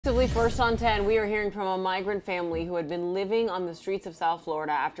First on 10, we are hearing from a migrant family who had been living on the streets of South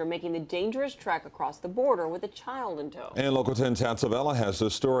Florida after making the dangerous trek across the border with a child in tow. And Local 10 Tatsavella has the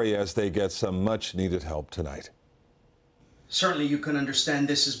story as they get some much needed help tonight. Certainly you can understand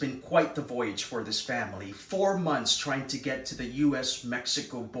this has been quite the voyage for this family. 4 months trying to get to the U.S.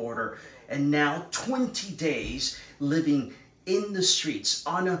 Mexico border, and now 20 days living in the streets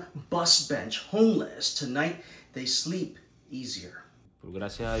on a bus bench, homeless. Tonight they sleep easier.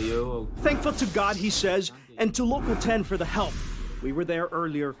 Thankful to God, he says, and to Local 10 for the help. We were there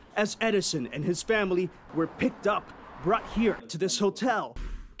earlier as Edison and his family were picked up, brought here to this hotel.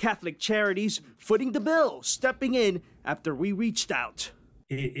 Catholic Charities footing the bill, stepping in after we reached out.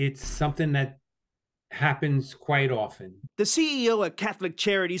 It's something that happens quite often. The CEO at Catholic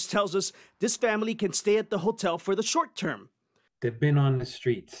Charities tells us this family can stay at the hotel for the short term. They've been on the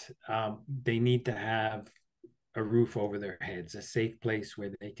streets. They need to have a roof over their heads, a safe place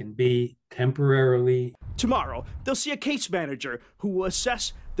where they can be temporarily. Tomorrow, they'll see a case manager who will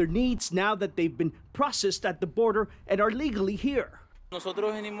assess their needs now that they've been processed at the border and are legally here.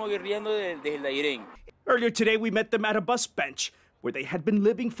 Earlier today, we met them at a bus bench where they had been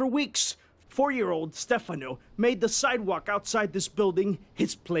living for weeks. 4-year-old Stefano made the sidewalk outside this building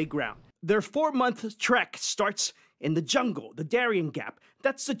his playground. Their 4-month trek starts in the jungle, the Darien Gap.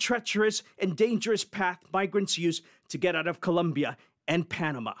 That's the treacherous and dangerous path migrants use to get out of Colombia and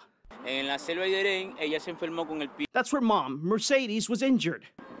Panama. That's where mom, Mercedes, was injured.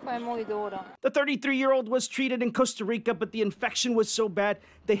 The 33-year-old was treated in Costa Rica, but the infection was so bad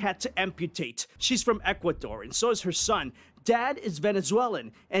they had to amputate. She's from Ecuador, and so is her son. Dad is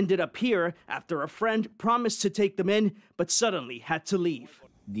Venezuelan, ended up here after a friend promised to take them in, but suddenly had to leave.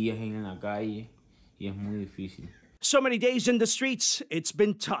 So many days in the streets, it's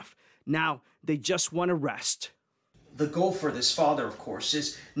been tough. Now they just want to rest. The goal for this father, of course,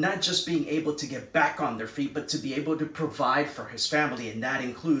 is not just being able to get back on their feet, but to be able to provide for his family, and that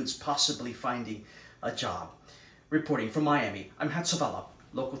includes possibly finding a job. Reporting from Miami, I'm Tatsavella,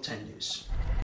 Local 10 News.